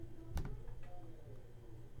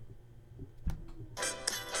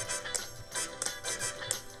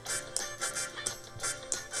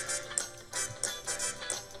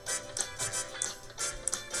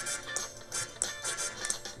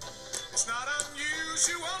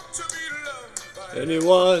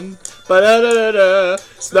Anyone, ba-da-da-da-da.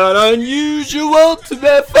 It's not unusual to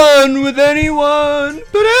have fun with anyone.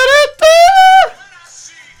 Ba-da-da-da.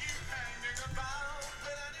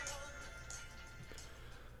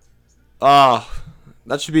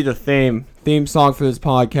 That should be the theme song for this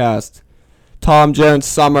podcast. Tom Jones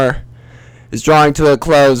Summer is drawing to a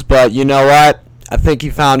close, but you know what? I think he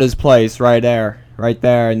found his place right there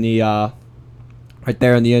in the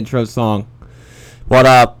intro song. What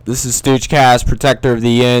up? This is Stoochcast, protector of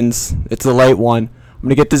the ends. It's a late one. I'm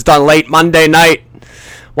gonna get this done late Monday night.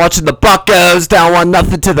 Watching the Buccos down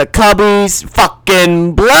 1-0 to the Cubbies.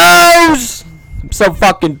 Fucking blows. I'm so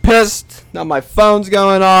fucking pissed. Now my phone's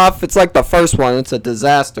going off. It's like the first one. It's a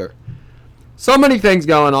disaster. So many things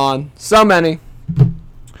going on. So many.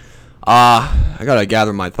 I gotta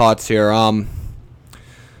gather my thoughts here. Alright,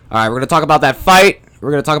 we're gonna talk about that fight. We're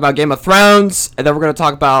going to talk about Game of Thrones, and then we're going to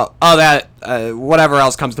talk about whatever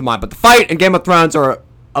else comes to mind. But the fight and Game of Thrones are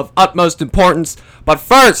of utmost importance. But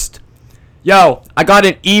first, I got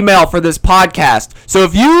an email for this podcast. So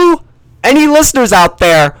if you, any listeners out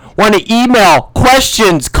there, want to email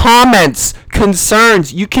questions, comments,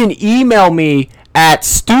 concerns, you can email me at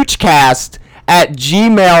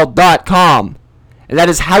stoochcast@gmail.com. And that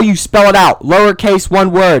is how you spell it out. Lowercase,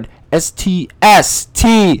 one word.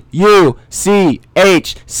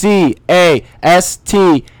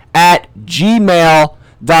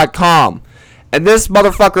 stoochcast@gmail.com. And this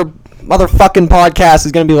motherfucking podcast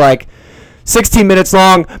is going to be like 16 minutes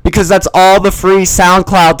long because that's all the free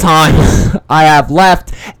SoundCloud time I have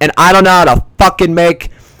left. And I don't know how to fucking make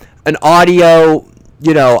an audio,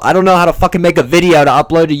 I don't know how to fucking make a video to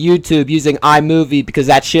upload to YouTube using iMovie because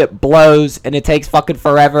that shit blows and it takes fucking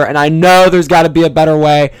forever. And I know there's got to be a better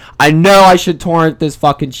way. I know I should torrent this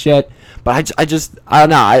fucking shit. But I don't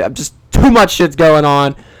know. I'm just too much shit's going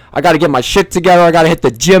on. I got to get my shit together. I got to hit the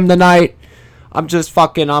gym tonight. I'm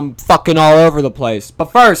fucking all over the place. But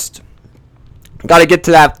first, I got to get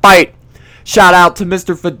to that fight. Shout out to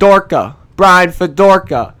Mr. Fedorka, Brian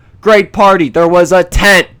Fedorka. Great party. There was a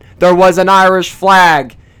tent. There was an Irish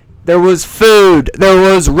flag. There was food. There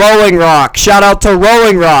was Rolling Rock. Shout out to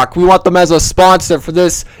Rolling Rock. We want them as a sponsor for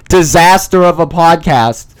this disaster of a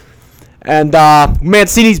podcast. And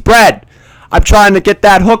Mancini's bread. I'm trying to get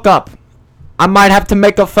that hookup. I might have to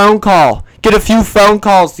make a phone call. Get a few phone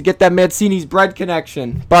calls to get that Mancini's bread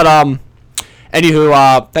connection. But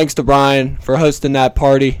anywho, thanks to Brian for hosting that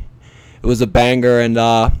party. It was a banger, and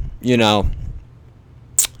it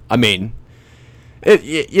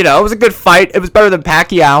was a good fight. It was better than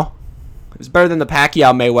Pacquiao. It was better than the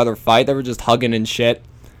Pacquiao-Mayweather fight. They were just hugging and shit.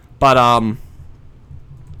 But,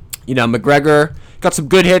 McGregor got some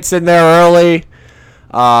good hits in there early.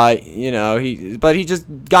 Guy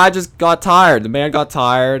just got tired. The man got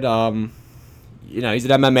tired. He's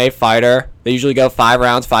an MMA fighter. They usually go 5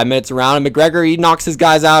 rounds, 5 minutes a round. And McGregor, he knocks his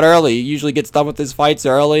guys out early. He usually gets done with his fights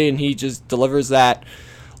early, and he just delivers that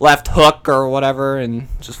left hook or whatever and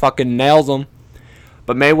just fucking nails them.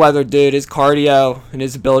 But Mayweather, dude, his cardio and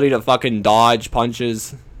his ability to fucking dodge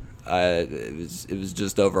punches, it was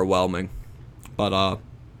just overwhelming. But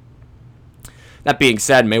that being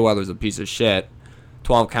said, Mayweather's a piece of shit.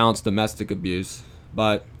 12 counts domestic abuse.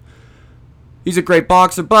 But he's a great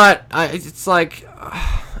boxer. But it's like,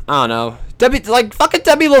 I don't know. Fucking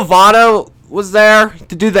Demi Lovato was there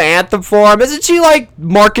to do the anthem for him. Isn't she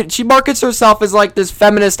she markets herself as like this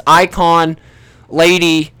feminist icon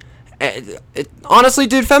lady? Honestly,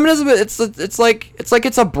 dude, feminism, it's like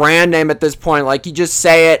it's a brand name at this point. Like, you just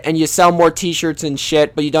say it and you sell more t-shirts and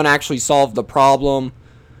shit, but you don't actually solve the problem.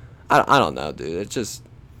 I don't know, dude. It's just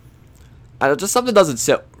something doesn't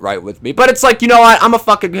sit right with me. But it's like, you know what? I'm a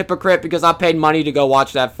fucking hypocrite because I paid money to go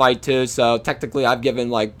watch that fight too. So technically I've given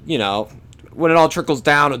when it all trickles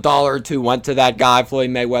down, $1 or $2 went to that guy, Floyd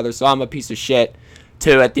Mayweather. So I'm a piece of shit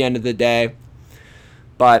too at the end of the day.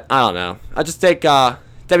 But I don't know. I just think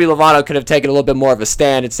Demi Lovato could have taken a little bit more of a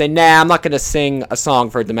stand and say, nah, I'm not going to sing a song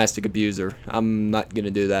for a domestic abuser. I'm not going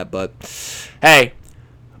to do that. But, hey,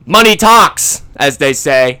 money talks, as they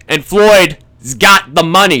say. And Floyd's got the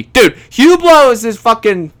money. Dude, Hublot is his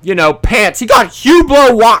fucking, pants. He got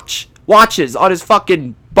Hublot watches on his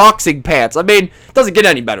fucking boxing pants. I mean, it doesn't get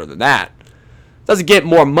any better than that. It doesn't get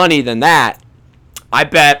more money than that. I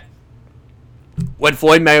bet when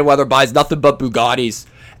Floyd Mayweather buys nothing but Bugattis,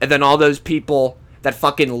 and then all those people that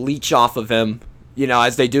fucking leech off of him,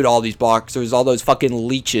 as they do to all these boxers, all those fucking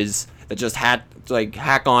leeches that just hack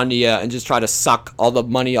onto you and just try to suck all the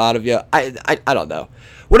money out of you. I don't know.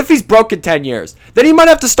 What if he's broke in 10 years? Then he might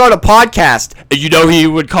have to start a podcast. And he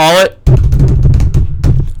would call it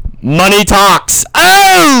Money Talks.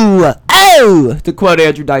 Oh! to quote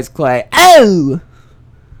Andrew Dice Clay. Oh!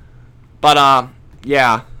 But,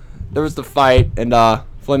 yeah. There was the fight, and,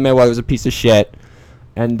 Floyd Mayweather was a piece of shit.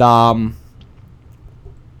 And,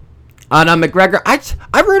 McGregor,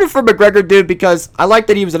 I rooted for McGregor, dude, because I like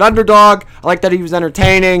that he was an underdog, I like that he was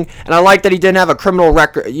entertaining, and I like that he didn't have a criminal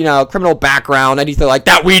record, criminal background, anything like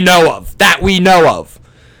that we know of.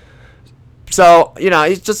 So,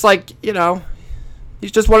 he's just like,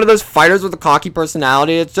 he's just one of those fighters with a cocky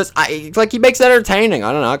personality. It's just, he makes it entertaining.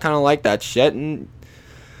 I don't know, I kind of like that shit, and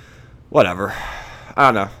whatever.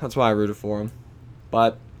 I don't know, that's why I rooted for him.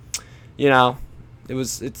 But,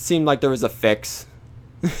 it seemed like there was a fix.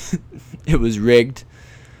 It was rigged.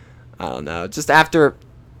 I don't know. Just after,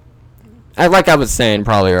 like I was saying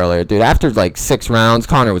probably earlier, dude, after like 6 rounds,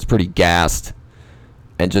 Conor was pretty gassed.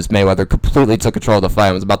 And just Mayweather completely took control of the fight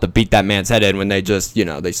and was about to beat that man's head in when they just,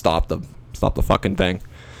 they stopped the fucking thing.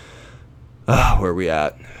 Where are we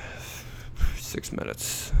at? 6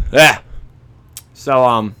 minutes. Yeah.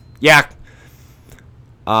 So, yeah.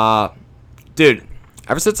 Dude,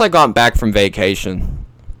 ever since I got back from vacation,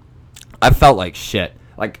 I felt like shit.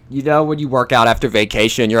 Like, when you work out after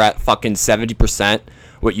vacation, you're at fucking 70%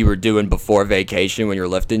 what you were doing before vacation when you're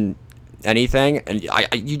lifting anything, and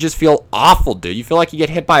you just feel awful, dude. You feel like you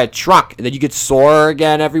get hit by a truck, and then you get sore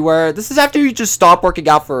again everywhere. This is after you just stop working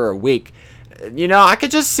out for a week. I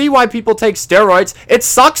could just see why people take steroids. It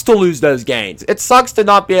sucks to lose those gains. It sucks to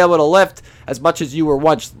not be able to lift as much as you were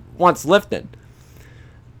once lifting.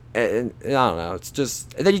 And I don't know. It's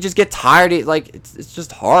just, and then you just get tired. It's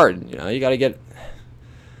just hard. You gotta get.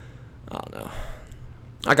 I don't know.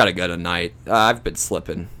 I gotta go tonight. I've been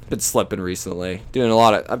slipping recently.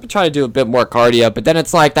 I've been trying to do a bit more cardio, but then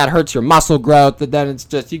it's like that hurts your muscle growth, and then it's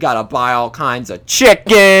just, you gotta buy all kinds of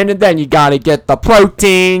chicken, and then you gotta get the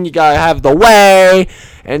protein, you gotta have the whey,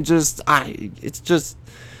 and it's just,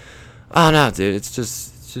 I don't know, dude. It's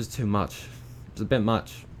just too much. It's a bit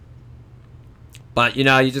much. But, you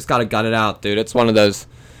just gotta gut it out, dude. It's one of those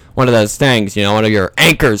things, one of your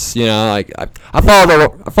anchors, like I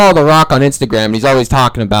follow The Rock on Instagram, and he's always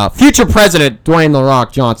talking about future president Dwayne The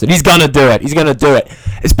Rock Johnson. He's gonna do it.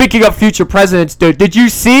 And speaking of future presidents, dude, did you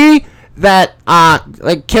see that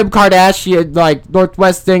Kim Kardashian,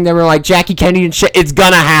 Northwest thing, they were like Jackie Kennedy and shit? It's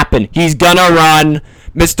gonna happen. He's gonna run,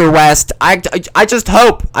 Mr. West. I just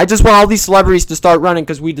hope. I just want all these celebrities to start running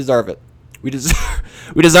because we deserve it. We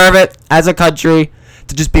deserve it as a country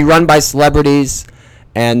to just be run by celebrities.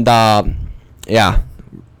 And, yeah.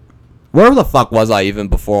 Where the fuck was I even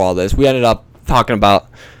before all this? I ended up talking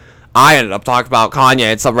about Kanye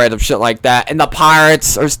and some random shit like that. And the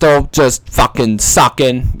Pirates are still just fucking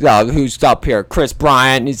sucking. Who's up here? Chris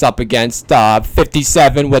Bryant. He's up against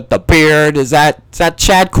 57 with the beard. Is that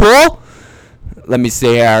Chad Cool? Let me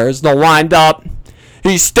see here. Here's the wind up.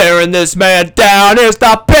 He's staring this man down. Here's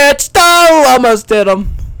the pitch. Oh, almost hit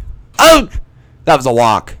him. Oh, that was a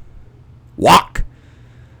walk.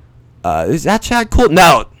 Is that Chad Cool?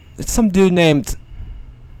 No, it's some dude named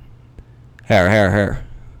Hair.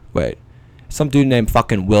 Wait, some dude named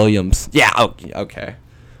fucking Williams. Yeah, okay.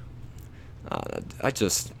 I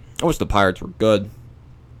wish the Pirates were good.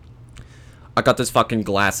 I got this fucking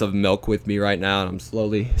glass of milk with me right now, and I'm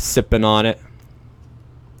slowly sipping on it.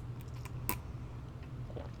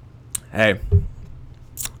 Hey.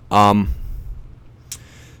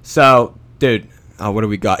 So, dude. What do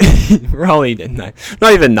we got? We're only not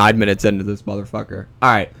even 9 minutes into this motherfucker.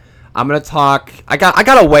 All right, I'm gonna talk. I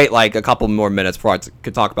gotta wait like a couple more minutes before I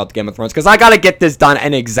could talk about the Game of Thrones, because I gotta get this done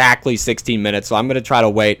in exactly 16 minutes. So I'm gonna try to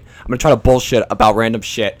wait. I'm gonna try to bullshit about random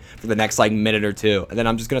shit for the next like minute or two, and then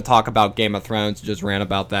I'm just gonna talk about Game of Thrones. Just rant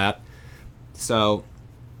about that. So,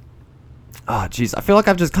 jeez, I feel like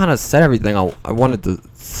I've just kind of said everything I wanted to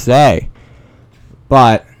say,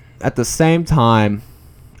 but at the same time.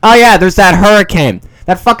 Oh, yeah, there's that hurricane.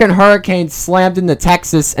 That fucking hurricane slammed into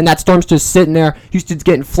Texas, and that storm's just sitting there. Houston's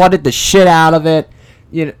getting flooded the shit out of it.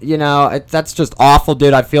 That's just awful,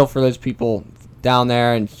 dude. I feel for those people down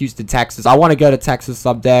there in Houston, Texas. I want to go to Texas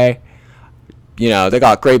someday. They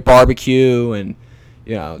got great barbecue and,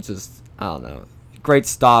 just, I don't know, great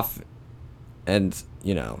stuff. And,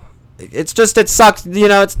 it sucks.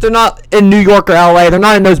 They're not in New York or LA. They're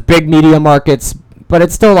not in those big media markets. But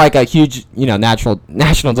it's still like a huge, national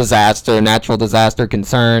disaster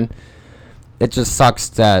concern. It just sucks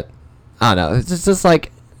that, I don't know, it's just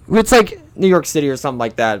like, it's like New York City or something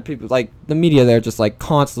like that. People, like, the media there just, like,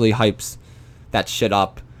 constantly hypes that shit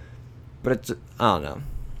up. But it's, I don't know.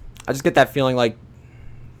 I just get that feeling like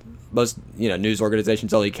most, news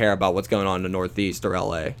organizations only care about what's going on in the Northeast or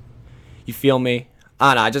LA. You feel me?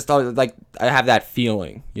 I don't know, I just thought, like, I have that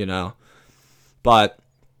feeling, But,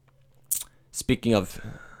 speaking of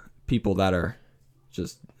people that are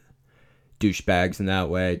just douchebags in that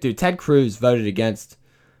way, dude, Ted Cruz voted against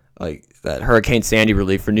like that Hurricane Sandy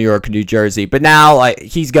relief for New York and New Jersey, but now like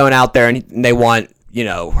he's going out there and they want, you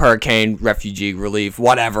know, hurricane refugee relief,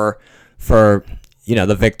 whatever, for, you know,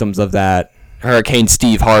 the victims of that Hurricane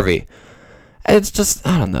Steve Harvey. And it's just,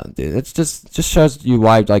 I don't know, dude. It's just shows you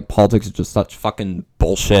why like politics is just such fucking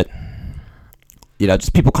bullshit. You know,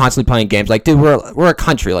 just people constantly playing games. Like, dude, we're a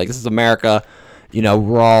country. Like, this is America. You know,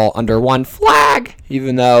 we're all under one flag.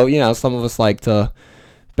 Even though, you know, some of us like to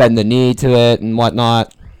bend the knee to it and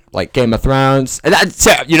whatnot. Like Game of Thrones. And that's,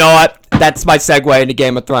 you know what? That's my segue into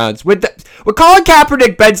Game of Thrones. When Colin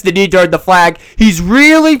Kaepernick bends the knee during the flag, he's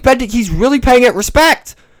really paying it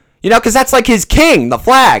respect. You know, because that's like his king, the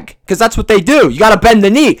flag. Because that's what they do. You got to bend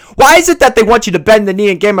the knee. Why is it that they want you to bend the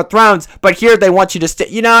knee in Game of Thrones, but here they want you to stay?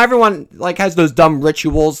 You know, everyone like has those dumb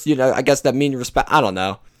rituals, you know, I guess that mean respect. I don't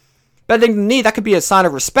know. Bending the knee, that could be a sign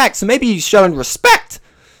of respect. So maybe he's showing respect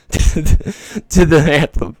to the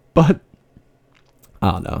anthem. But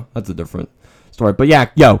I don't know. That's a different story. But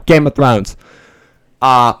yeah, Game of Thrones.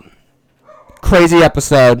 Crazy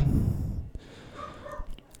episode.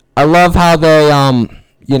 I love how they,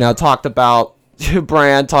 you know, talked about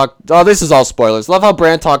Bran this is all spoilers. Love how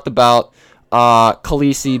Bran talked about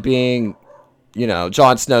Khaleesi being, you know,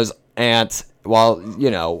 Jon Snow's aunt while, you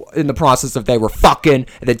know, in the process of they were fucking,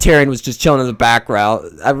 and then Tyrion was just chilling in the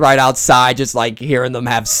background right outside, just like hearing them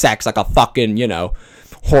have sex like a fucking, you know,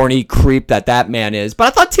 horny creep that man is. But I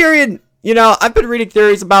thought Tyrion, you know, I've been reading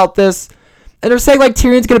theories about this, and they're saying like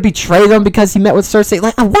Tyrion's gonna betray them because he met with Cersei.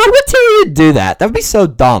 Like, why would Tyrion do that? That would be so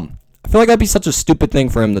dumb. I feel like that'd be such a stupid thing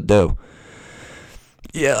for him to do.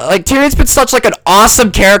 Yeah, like Tyrion's been such like an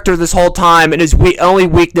awesome character this whole time, and his only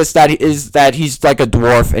weakness is that he's like a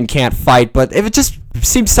dwarf and can't fight. But it just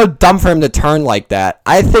seems so dumb for him to turn like that.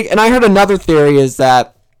 I think, and I heard another theory is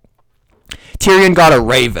that Tyrion got a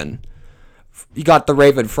raven. He got the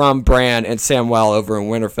raven from Bran and Samwell over in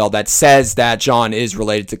Winterfell that says that Jon is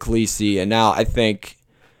related to Khaleesi, and now I think,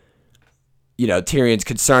 you know, Tyrion's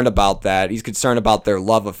concerned about that. He's concerned about their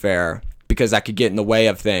love affair because that could get in the way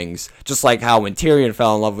of things. Just like how when Tyrion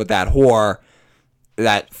fell in love with that whore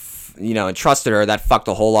that, you know, and trusted her, that fucked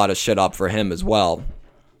a whole lot of shit up for him as well.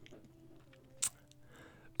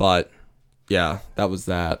 But, yeah, that was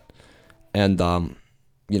that. And,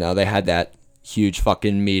 you know, they had that huge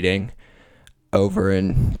fucking meeting over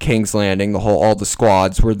in King's Landing. All the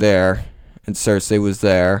squads were there, and Cersei was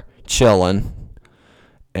there, chilling.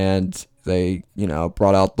 And they, you know,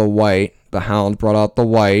 brought out the White. The Hound brought out the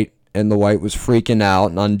White, and the White was freaking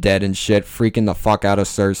out and undead and shit, freaking the fuck out of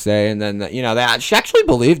Cersei. And then, you know, she actually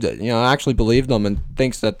believed it. You know, actually believed them and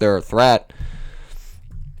thinks that they're a threat.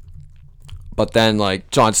 But then, like,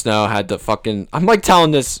 Jon Snow had to fucking... I'm, like,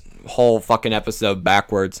 telling this whole fucking episode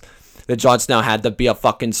backwards. That Jon Snow had to be a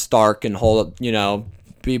fucking Stark and hold, you know,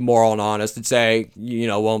 be moral and honest and say, you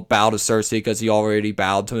know, won't bow to Cersei because he already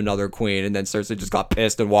bowed to another queen. And then Cersei just got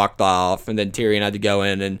pissed and walked off. And then Tyrion had to go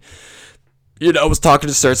in and, you know, was talking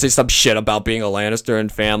to Cersei some shit about being a Lannister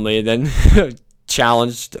and family. And then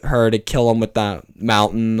challenged her to kill him with that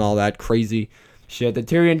mountain, all that crazy shit. The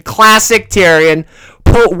Tyrion, classic Tyrion,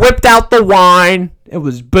 whipped out the wine. It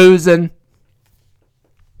was boozing.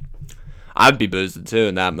 I'd be boozing too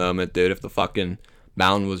in that moment, dude, if the fucking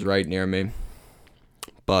mountain was right near me.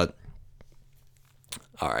 But,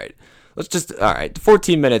 alright.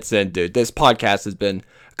 14 minutes in, dude. This podcast has been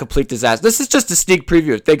a complete disaster. This is just a sneak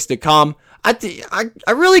preview of things to come. I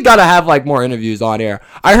really gotta have, like, more interviews on here.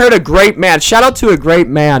 I heard a great man. Shout out to a great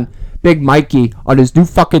man, Big Mikey, on his new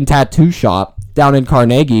fucking tattoo shop down in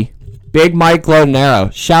Carnegie. Big Mike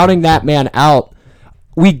Lonero. Shouting that man out.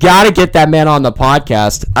 We gotta get that man on the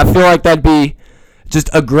podcast. I feel like that'd be just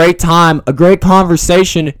a great time, a great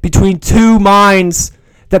conversation between two minds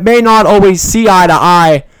that may not always see eye to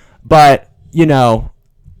eye, but, you know,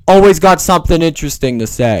 always got something interesting to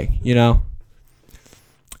say, you know?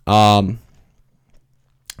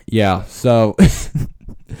 Yeah, so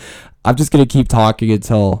I'm just gonna keep talking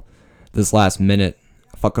until this last minute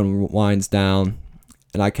fucking winds down.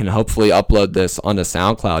 And I can hopefully upload this onto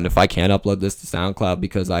SoundCloud. And if I can't upload this to SoundCloud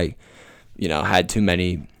because I, you know, had too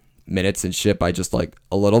many minutes and shit by just like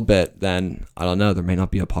a little bit, then I don't know. There may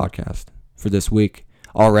not be a podcast for this week.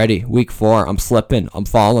 Already, week 4. I'm slipping. I'm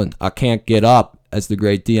falling. I can't get up, as the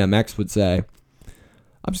great DMX would say.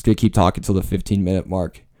 I'm just going to keep talking till the 15-minute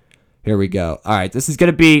mark. Here we go. All right, this is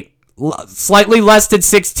going to be slightly less than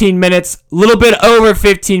 16 minutes, a little bit over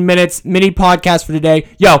 15 minutes, mini podcast for today.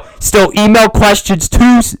 Yo, still email questions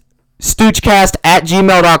to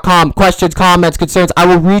stoochcast@gmail.com. Questions, comments, concerns. I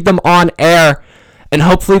will read them on air, and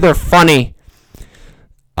hopefully they're funny.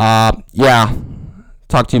 Yeah.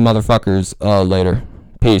 Talk to you motherfuckers later.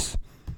 Peace.